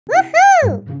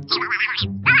Woohoo!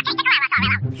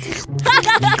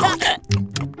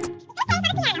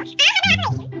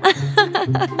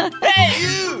 Hey,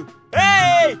 you!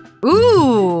 Hey!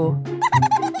 Ooh!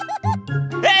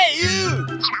 Hey, you!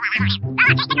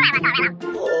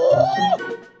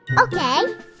 Okay.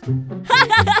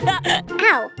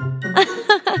 Ow!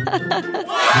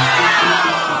 Wow!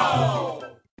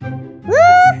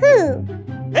 Woohoo!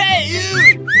 Hey, you!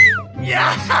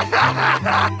 Yeah!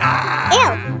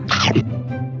 Ew!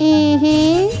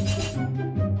 Mm-hmm.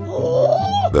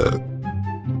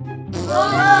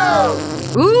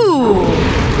 Ooh!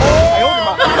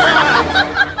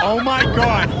 Oh my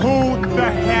God, who the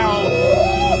hell?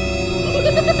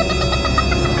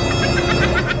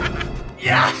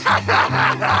 Yeah!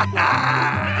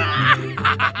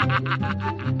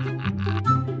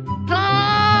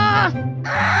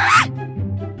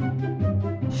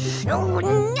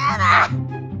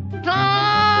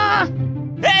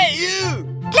 Hey, you!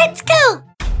 Let's go!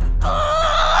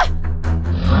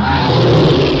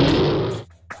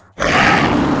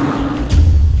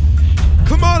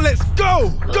 Come on, let's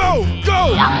go! Go!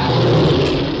 Go!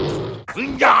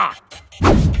 Yeah!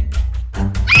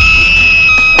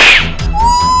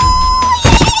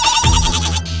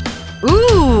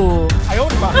 Ooh!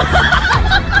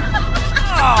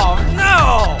 Oh,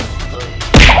 no!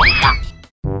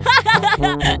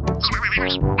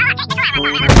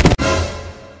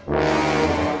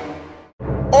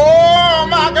 Oh,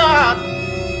 my God!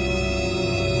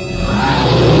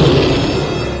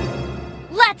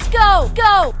 Let's go!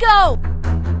 Go! Go!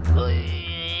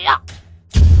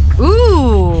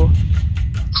 Ooh!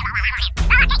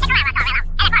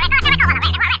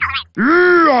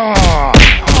 Yeah!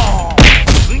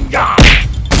 Yeah!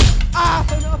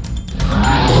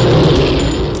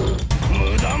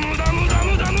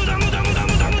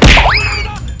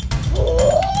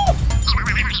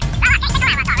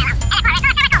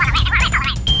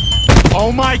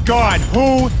 Oh my God,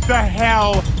 who the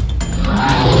hell?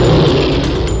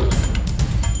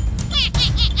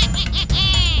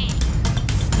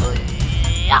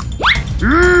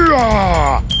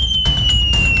 Yeah!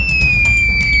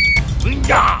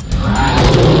 Yeah!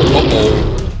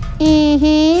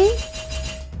 Mm-hmm.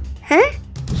 Huh?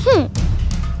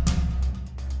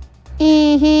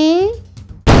 Mm-hmm.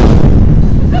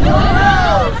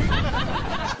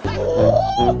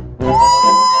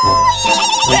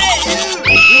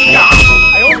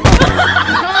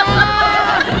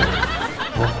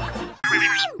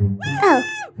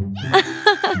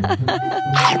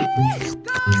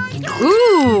 Oh.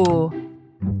 Ooh!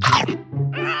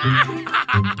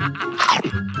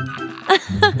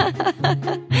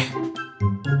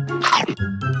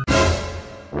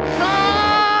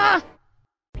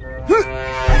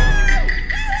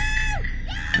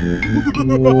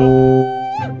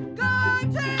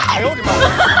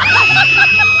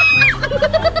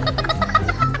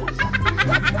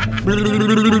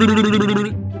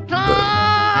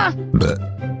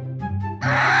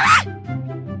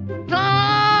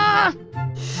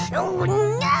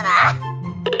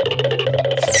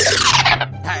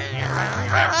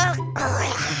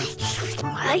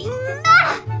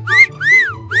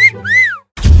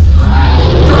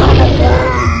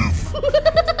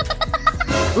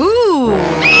 Ooh!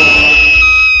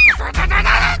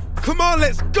 Come on,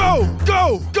 let's go!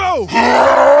 Go! Go! Help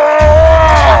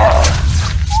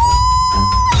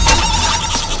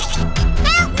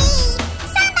me!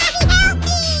 Somebody help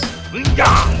me!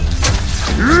 Yeah!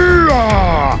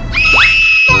 Yeah!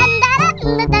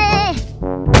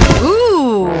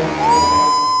 Ooh!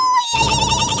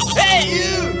 Hey,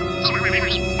 you!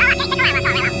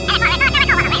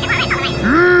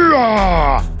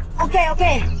 Yeah! Okay.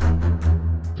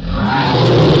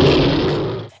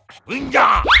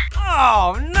 Yeah!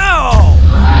 Oh, no!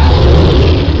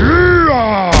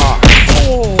 Yeah!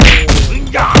 Oh!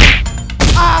 Yeah!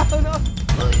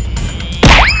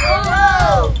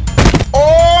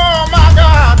 Oh, my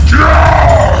God!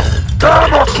 Yeah!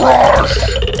 Gamma Crush!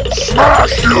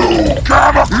 Smash you!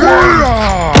 Gamma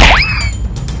Crush!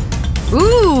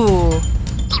 Ooh!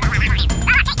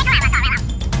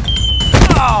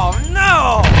 Oh,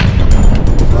 no!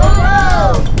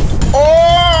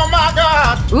 Oh, my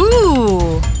God!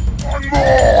 Ooh! One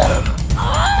more!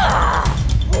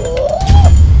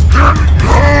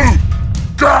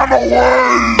 Damn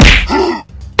away!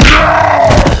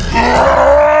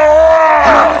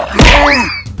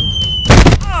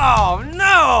 Oh,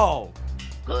 no!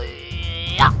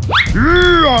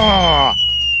 Yeah!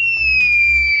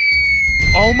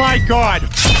 Oh my God!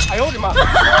 I owed him up.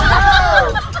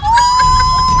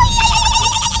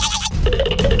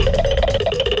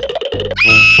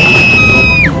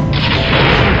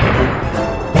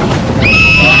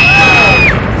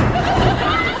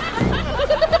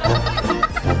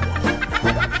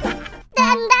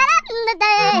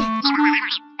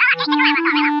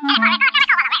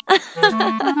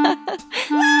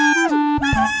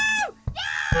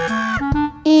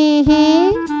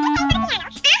 Mm-hmm.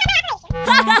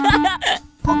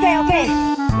 Okay, okay.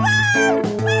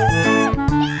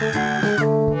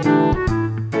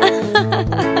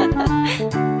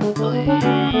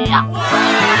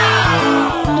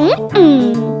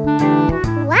 Mm-mm.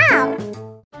 Wow.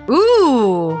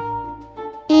 Ooh.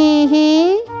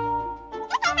 Mm-hmm.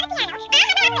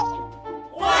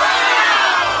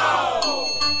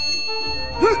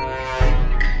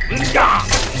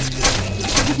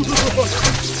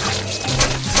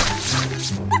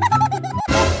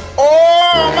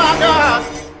 Oh my God!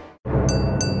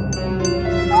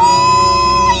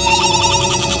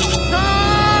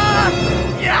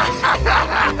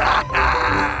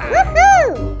 Woohoo!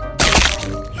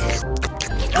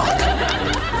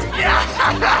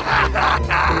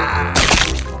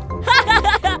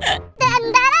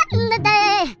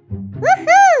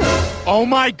 Woohoo! Oh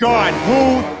my God!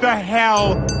 Who the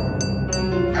hell?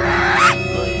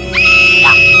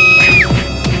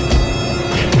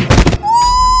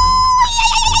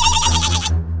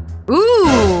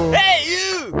 Ooh. Hey,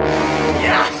 you!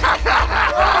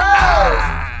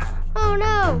 Oh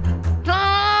no!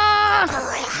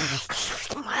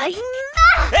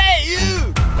 Hey,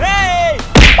 you! Hey!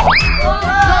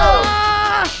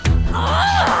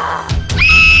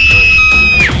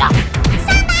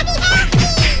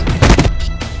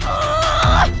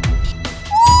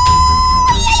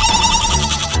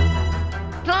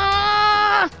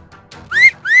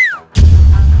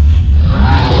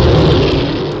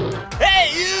 Hey,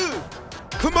 you!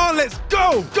 Come on, let's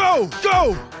go! Go!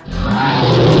 Go!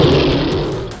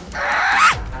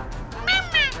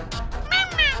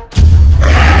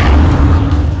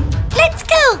 Let's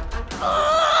go!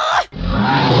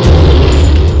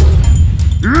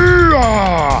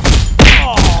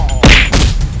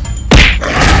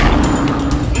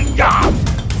 Yeah!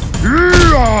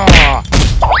 Yeah!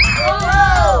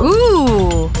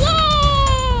 Ooh.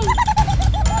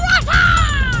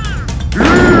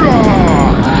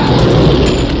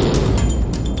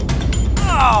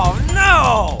 Oh,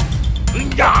 no!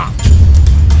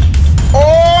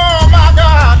 Oh my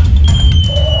God!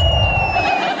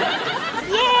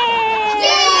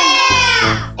 Yeah!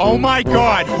 Oh my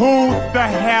God! Who the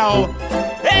hell?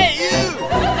 Hey, you!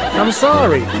 I'm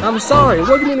sorry. I'm sorry.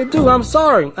 What do you mean to do? I'm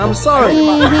sorry. I'm sorry.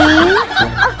 Okay.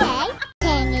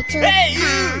 생일 Hey, you!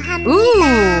 축하합니다.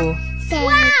 Ooh. 생일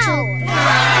축하합니다.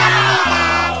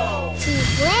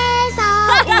 지구에서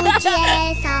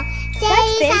우주에서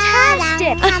제일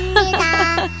사랑합니다.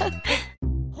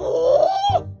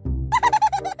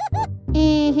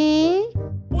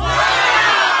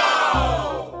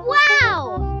 Wow!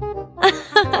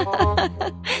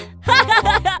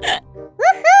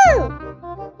 Woohoo!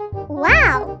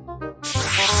 Wow!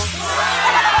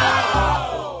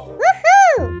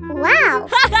 Woohoo! Wow!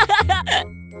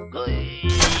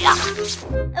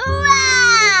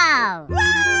 Wow! Wow!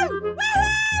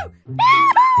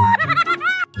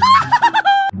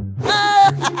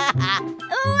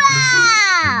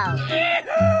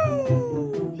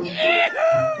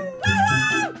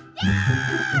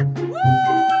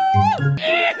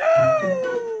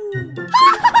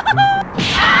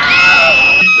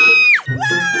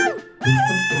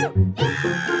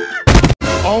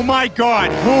 Oh my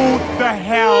God! Who the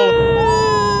hell?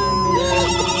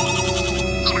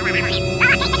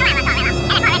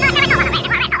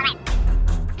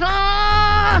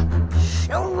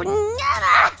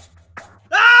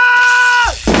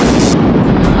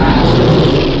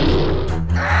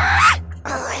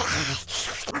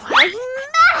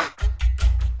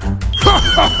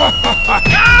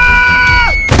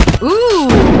 Ooh.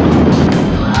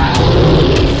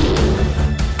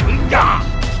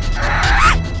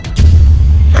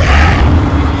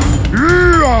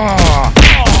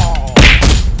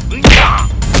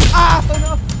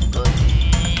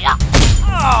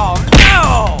 Oh,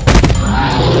 no!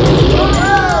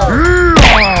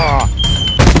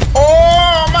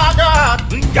 Oh my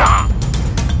God!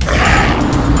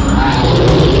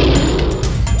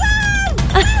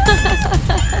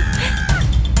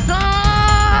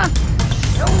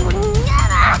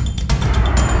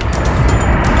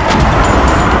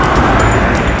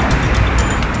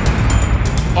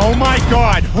 Oh my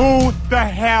God! Who the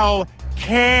hell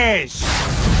cares?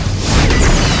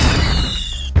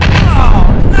 Oh,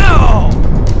 no!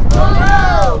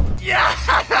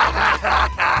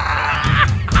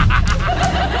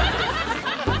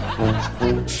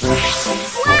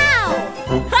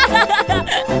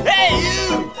 Hey,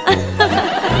 you!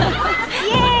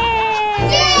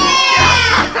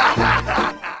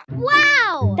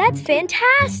 Wow! That's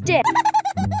fantastic.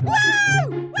 Woo!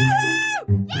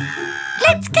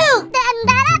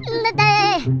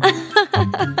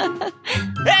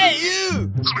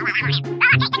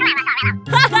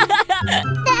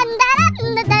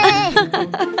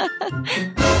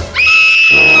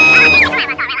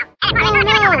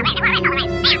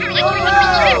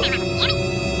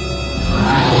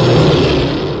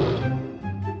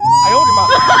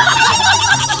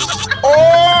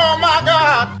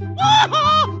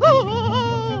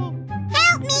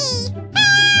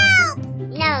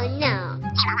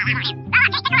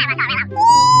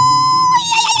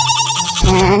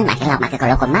 Makin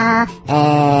kalau koma.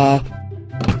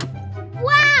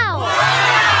 Wow!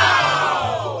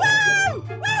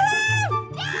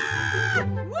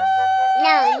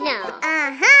 No, no.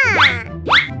 Aha!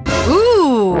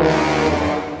 Ooh.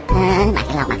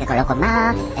 Makin kalau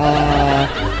koma.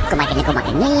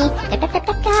 Kumakin ni.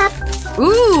 Tap.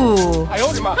 Ooh.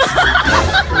 Oh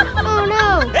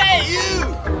no! Hey, you!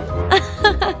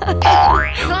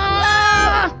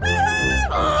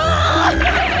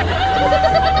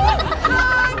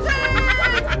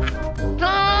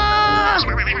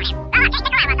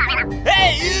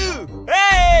 Hey, you!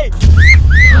 Hey!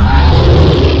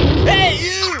 Hey,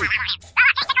 you!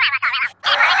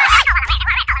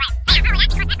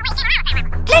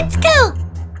 Let's go!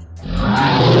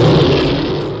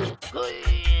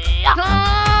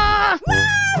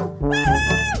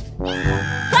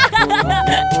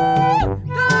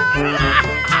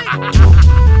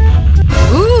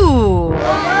 Ooh.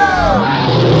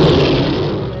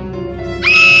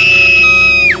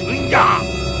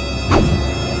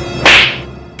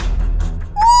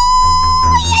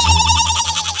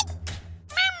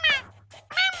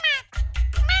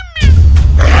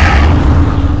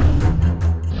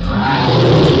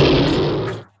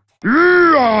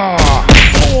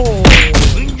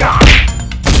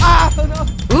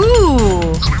 Ooh.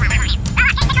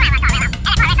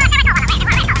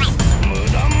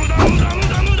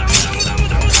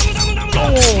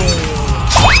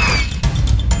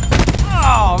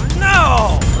 Oh,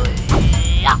 no!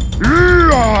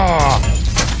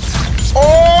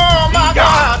 Oh my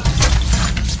God!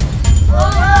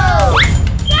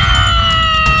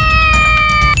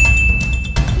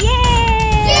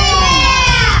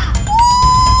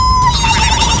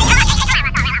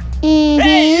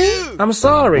 Hey, you! I'm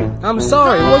sorry. I'm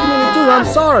sorry. What do you mean to do? I'm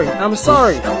sorry. I'm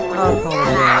sorry. I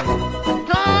apologize.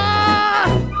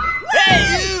 Hey,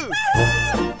 you!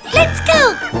 Let's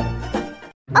go!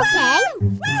 Okay.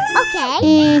 Aha!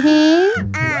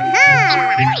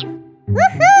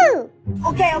 Woohoo!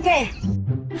 Okay. Aha!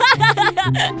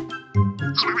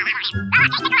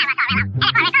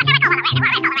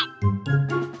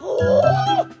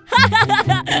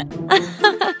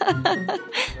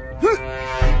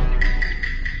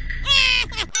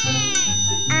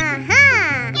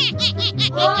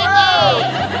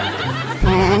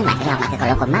 Makin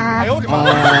kalau koma.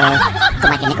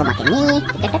 Kumakin ni.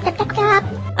 Tap.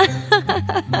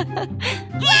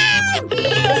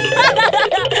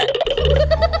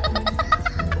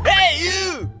 Hey,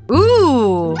 you!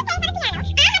 Ooh.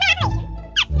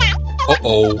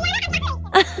 Uh-oh.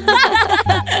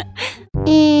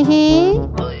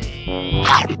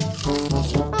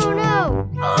 Oh no!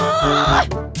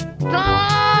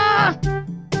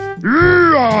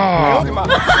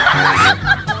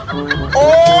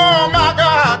 Oh my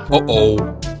God! Uh-oh.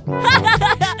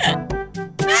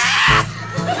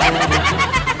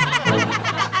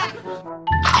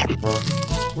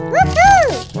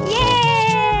 Woohoo!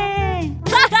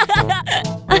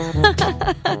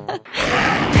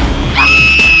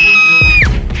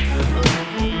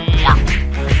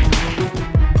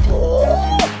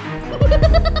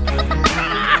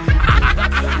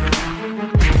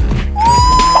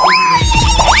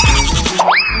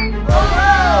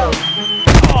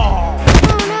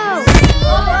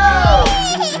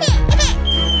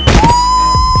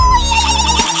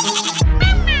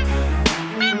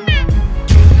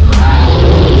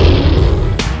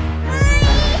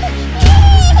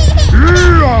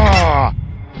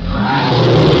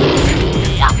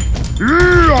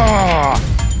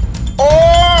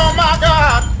 Oh my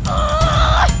God!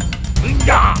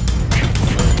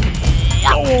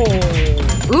 Ooh.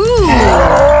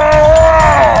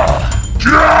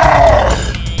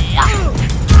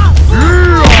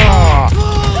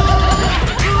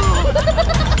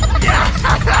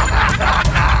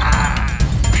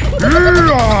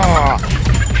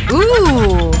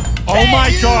 Ooh. Oh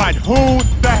my God! Who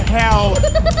the hell?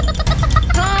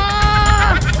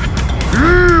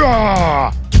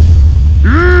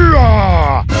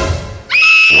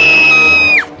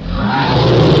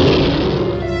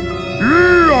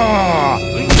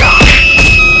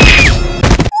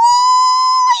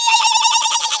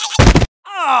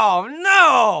 Oh,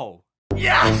 no!